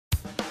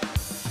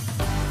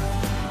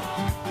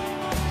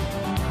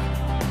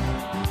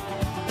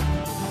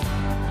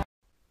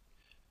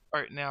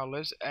Alright, now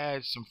let's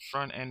add some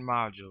front end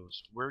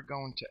modules. We're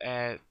going to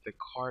add the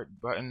cart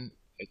button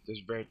at this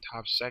very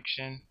top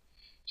section.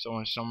 So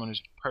when someone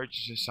is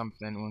purchasing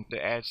something, when they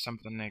add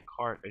something in their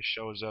cart, it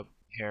shows up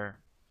here.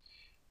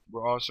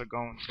 We're also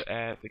going to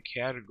add the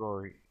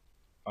category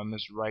on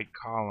this right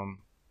column,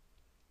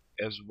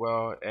 as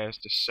well as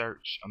the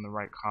search on the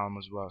right column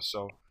as well.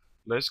 So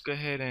let's go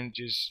ahead and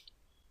just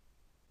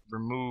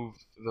remove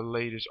the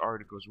latest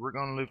articles. We're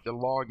going to leave the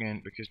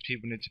login because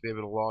people need to be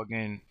able to log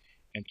in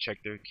and check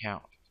their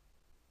account.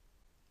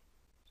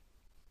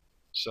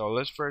 So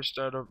let's first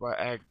start off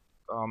by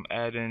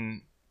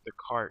adding the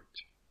cart.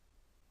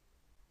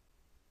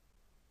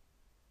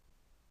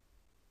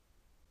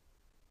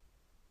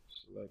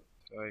 Select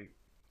type,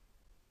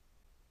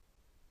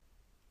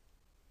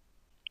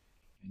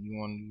 and you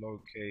want to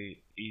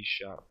locate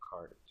eShop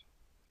cart.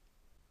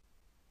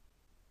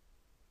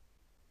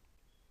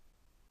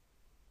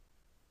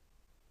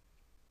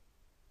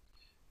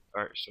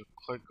 Alright, so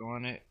click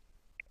on it.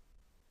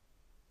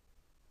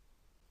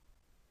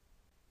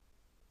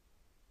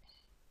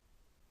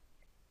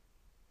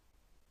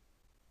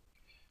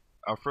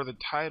 For the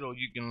title,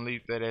 you can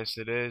leave that as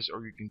it is,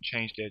 or you can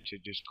change that to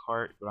just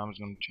cart, but I'm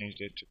just going to change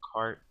that to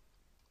cart.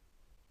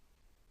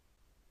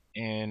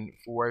 And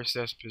for where it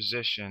says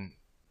position,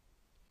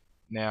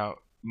 now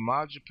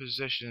module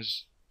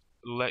positions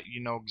let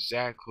you know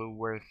exactly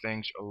where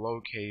things are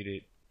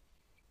located,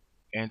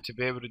 and to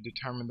be able to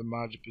determine the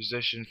module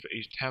position for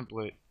each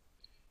template,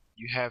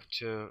 you have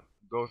to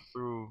go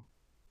through.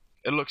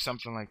 It looks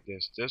something like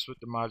this. This is what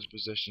the module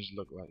positions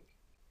look like.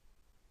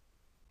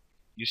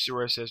 You see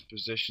where it says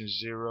position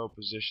 0,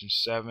 position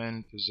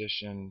 7,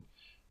 position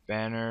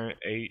banner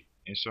 8,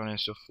 and so on and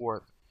so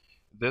forth.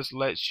 This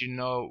lets you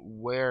know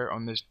where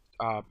on this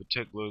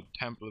particular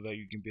template that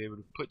you can be able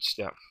to put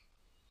stuff.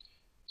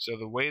 So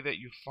the way that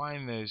you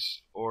find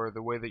this, or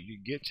the way that you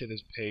get to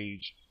this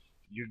page,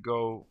 you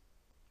go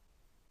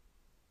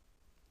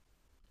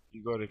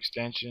to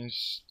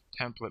extensions,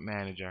 template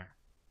manager.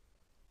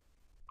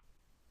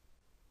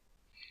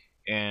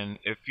 And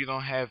if you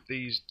don't have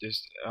these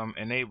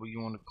enabled, you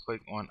want to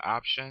click on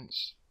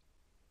options.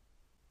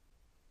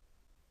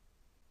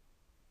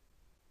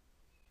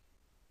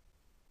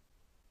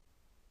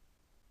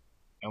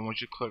 And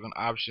once you click on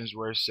options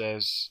where it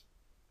says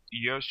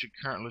yours should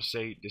currently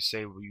say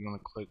disable, you're going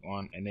to click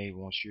on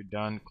enable. Once you're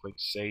done, click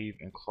save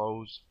and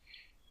close.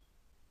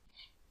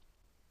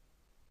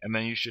 And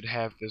then you should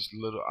have this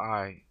little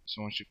eye.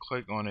 So once you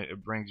click on it,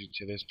 it brings you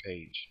to this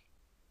page.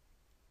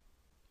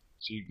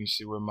 So you can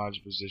see where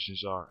module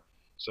positions are.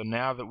 So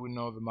now that we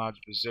know the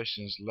module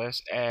positions,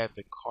 let's add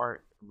the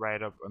cart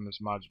right up on this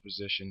module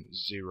position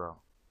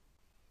 0.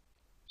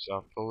 So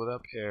I'll pull it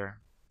up here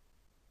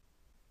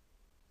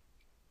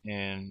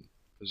and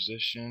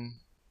position.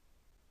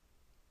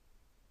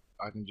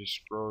 I can just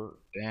scroll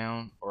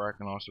down, or I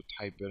can also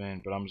type it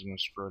in, but I'm just going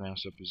to scroll down,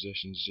 so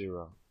position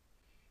 0.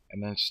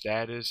 And then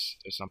status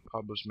is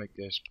unpublished, make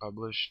this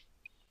published.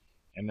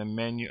 And then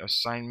menu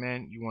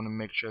assignment, you want to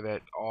make sure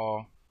that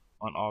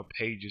on all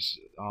pages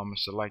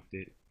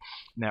selected.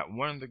 Now,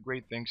 one of the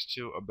great things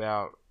too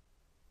about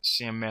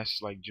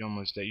CMS like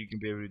Joomla is that you can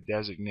be able to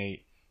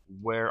designate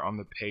where on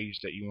the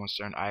page that you want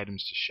certain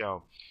items to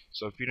show.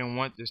 So if you don't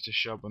want this to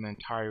show up on the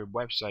entire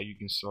website, you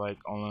can select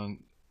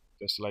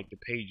the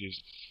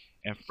pages,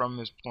 and from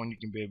this point you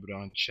can be able to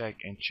uncheck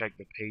and check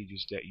the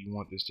pages that you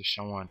want this to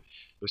show on.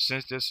 But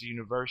since this is a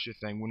universal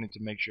thing, we need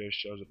to make sure it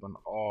shows up on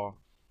all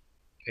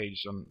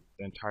pages on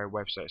the entire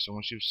website. So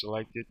once you've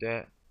selected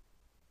that,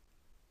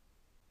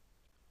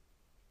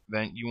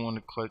 then you want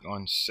to click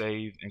on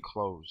save and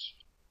close.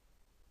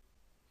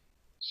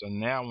 So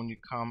now when you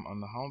come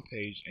on the home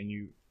page and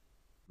you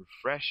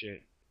refresh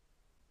it,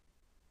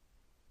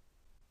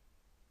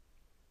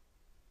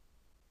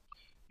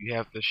 you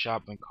have the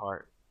shopping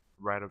cart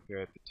right up here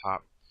at the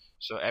top.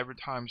 So every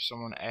time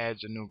someone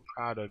adds a new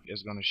product,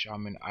 it's going to show how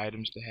many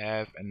items they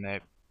have and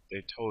their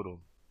total,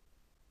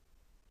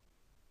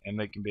 and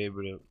they can be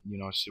able to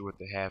see what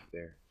they have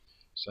there.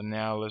 So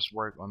now let's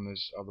work on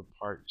this other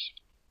parts.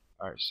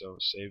 Alright, so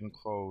save and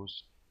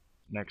close.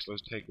 Next,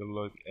 let's take a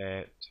look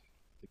at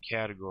the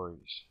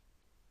categories.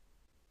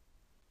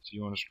 So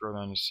you want to scroll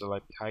down to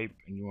select type,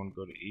 and you want to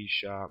go to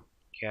eShop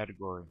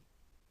category.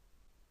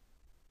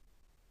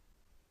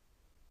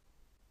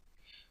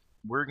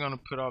 We're going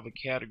to put all the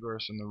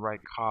categories in the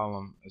right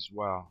column as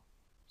well.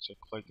 So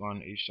click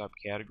on eShop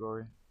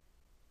category.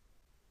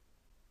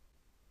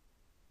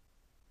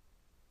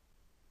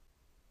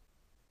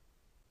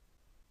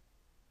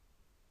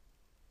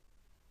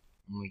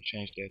 I'm going to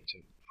change that to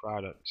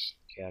products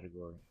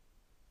category.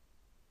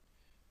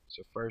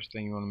 So first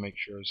thing, you want to make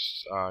sure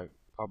it's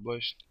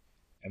published,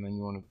 and then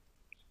you want to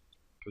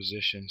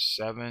position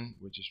 7,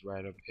 which is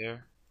right up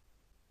here.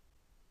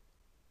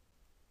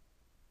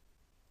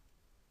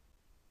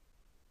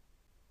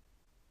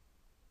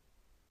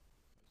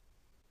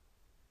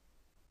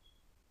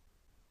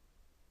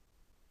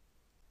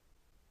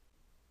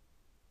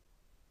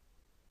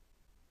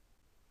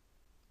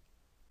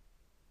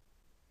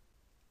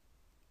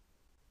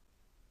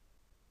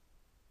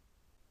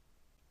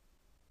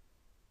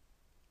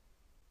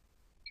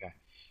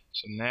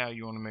 So now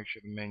you want to make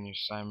sure the menu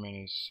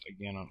assignment is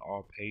again on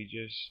all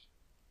pages,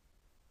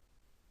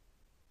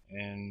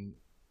 and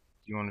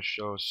you want to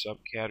show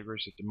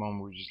subcategories. At the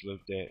moment we just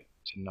left that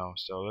to no.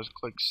 So let's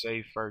click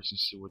save first and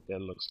see what that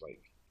looks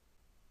like.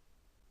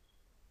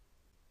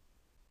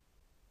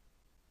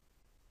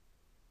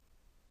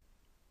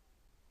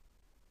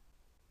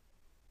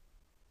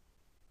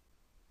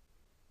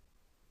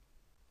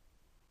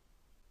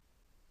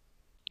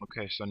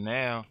 Okay, so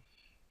now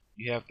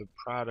you have the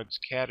products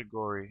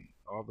category,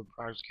 all the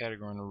products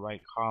category in the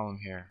right column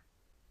here,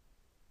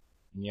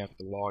 and you have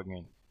to log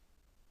in.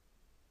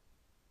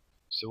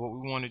 So what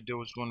we want to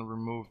do is we want to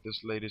remove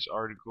this latest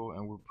article,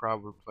 and we'll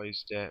probably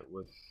replace that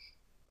with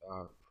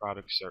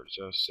product search.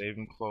 So save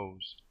and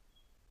close.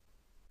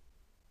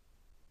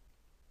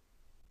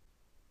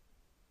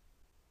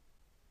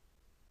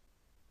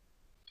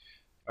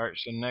 Alright,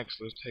 so next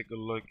let's take a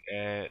look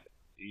at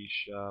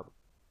eShop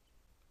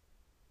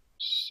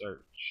search.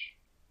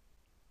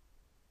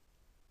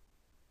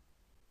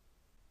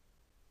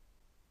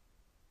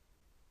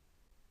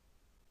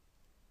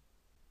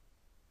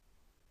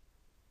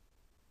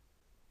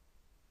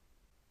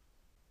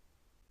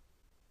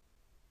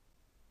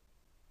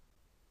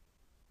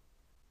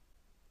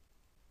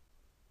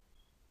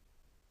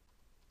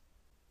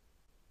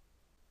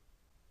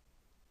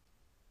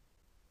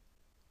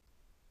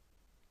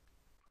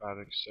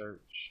 Product search.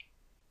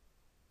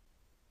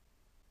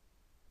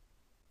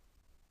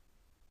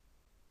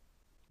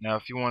 Now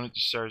if you wanted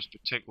to search a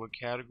particular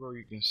category,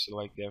 you can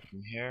select that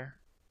from here.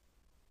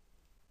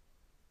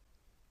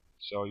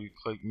 So you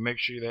click, make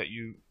sure that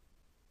you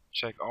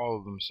check all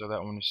of them so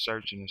that when it's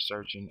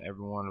searching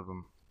every one of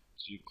them.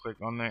 So you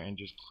click on there and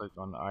just click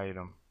on the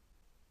item.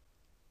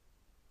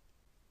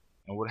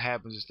 And what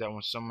happens is that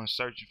when someone's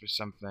searching for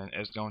something,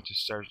 it's going to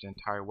search the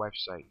entire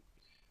website.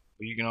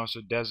 But you can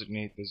also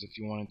designate this if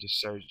you wanted to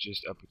search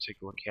just a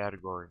particular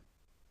category.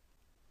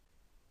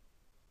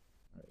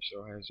 Alright,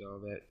 so it has all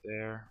that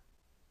there.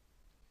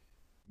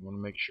 You want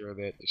to make sure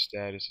that the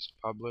status is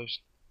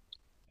published,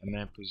 and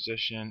then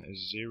position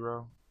is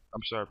 0.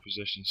 I'm sorry,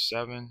 position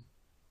 7,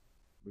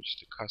 which is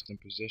the custom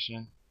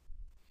position.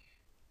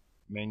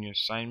 Menu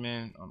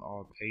assignment on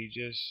all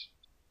pages,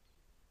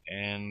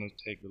 and let's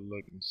take a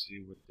look and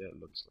see what that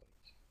looks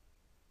like.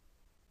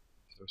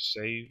 So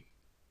save.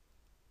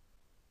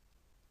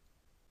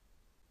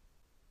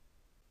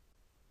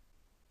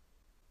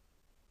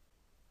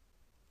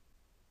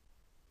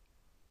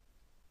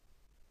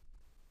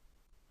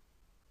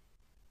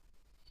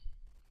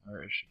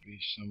 Alright, it should be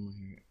somewhere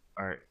here.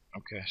 Alright,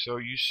 okay, so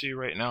you see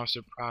right now it's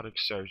a product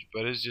search,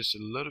 but it's just a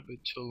little bit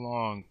too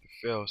long to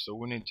fill, so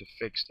we need to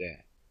fix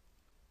that.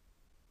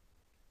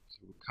 So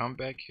we'll come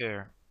back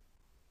here.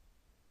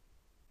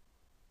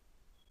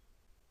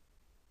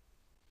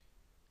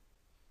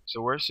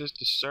 So where it says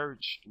to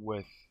search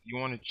with, you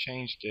want to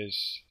change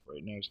this.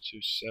 Right now it's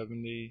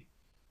 270.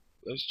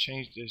 Let's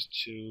change this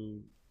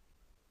to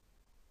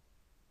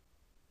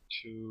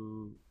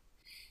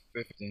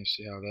 250 and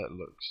see how that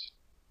looks.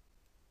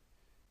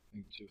 I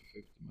think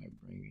 250 might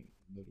bring it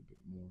a little bit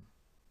more.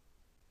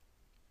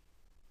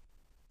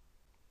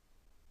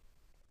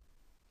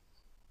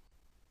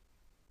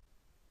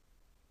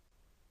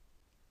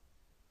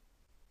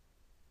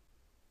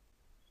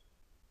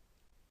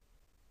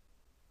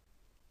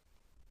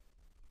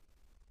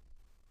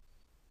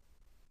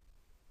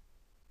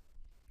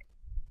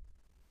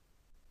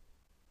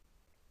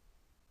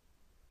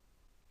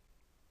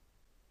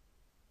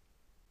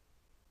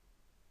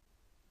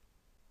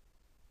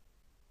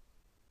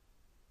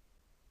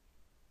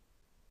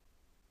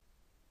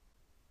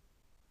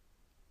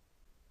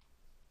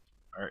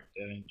 Alright,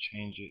 that didn't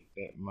change it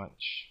that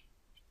much.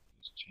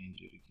 Let's change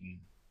it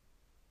again.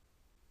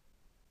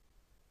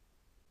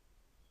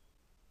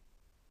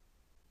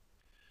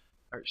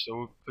 Alright, so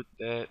we'll put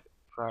that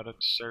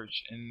product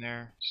search in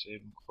there,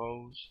 save and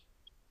close.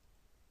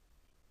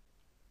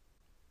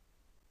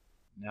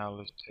 Now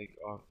let's take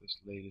off this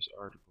latest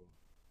article.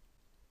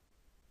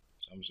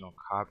 So I'm just going to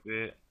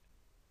copy it.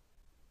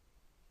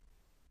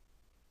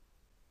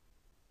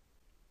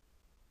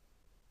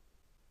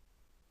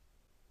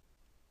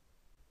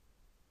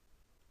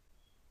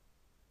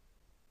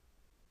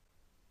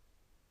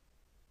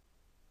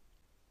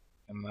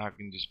 And now I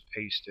can just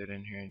paste it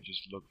in here and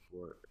just look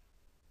for it.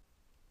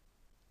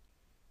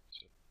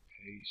 So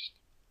paste,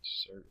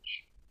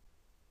 search.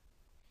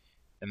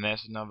 And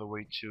that's another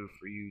way too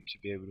for you to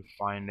be able to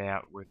find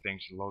out where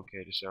things are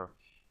located. So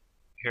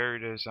here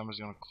it is. I'm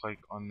just going to click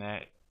on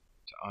that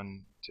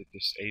to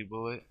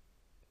disable it.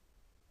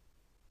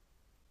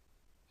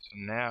 So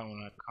now when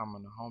I come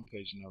on the home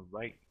page and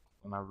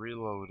when I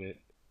reload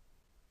it,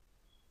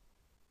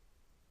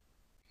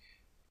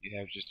 you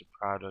have just a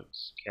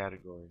products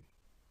category.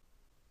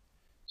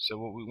 So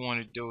what we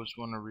want to do is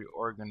we want to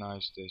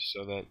reorganize this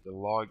so that the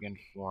login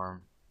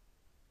form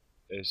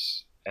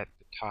is at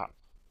the top.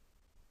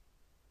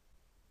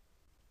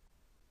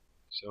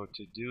 So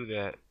to do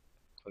that,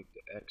 click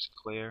the X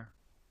clear.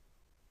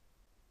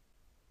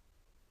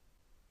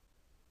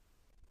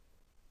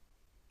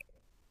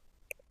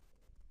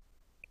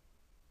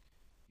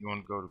 You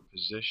want to go to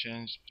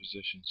positions,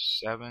 position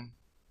 7.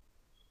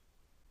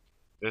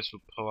 This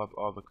will pull up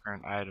all the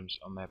current items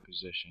on that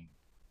position.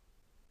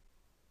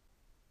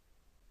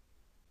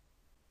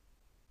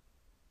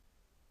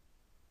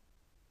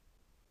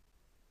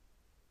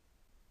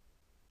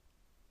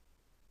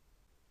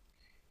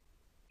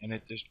 And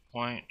at this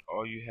point,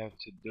 all you have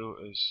to do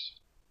is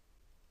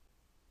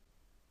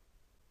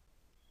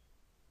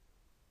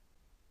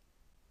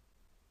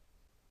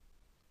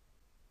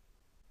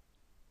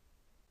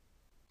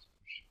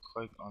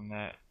click on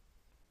that.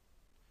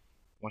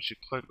 Once you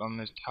click on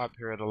this top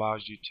here, it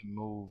allows you to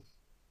move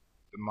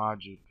the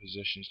module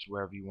positions to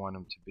wherever you want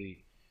them to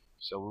be.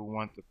 So we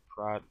want the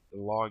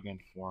login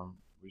form.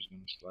 We're just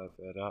going to slide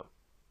that up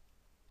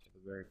to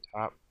the very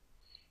top.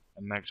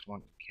 And next, we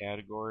want the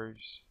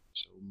categories.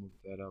 So we'll move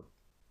that up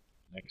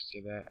next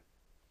to that.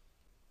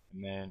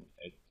 And then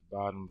at the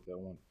bottom, I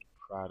want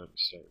the product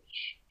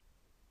search.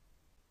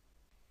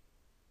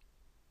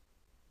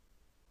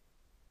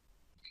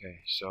 Okay,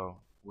 so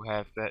we'll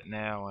have that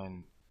now,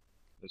 and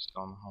let's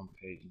go on the home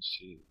page and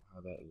see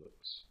how that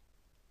looks.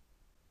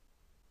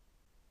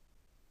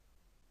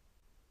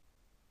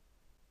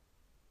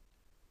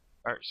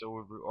 Alright, so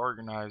we've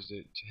reorganized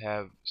it to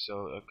have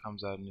so it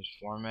comes out in this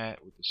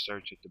format with the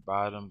search at the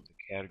bottom,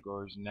 the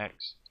categories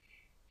next,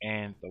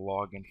 and the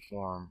login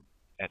form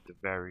at the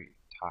very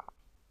top.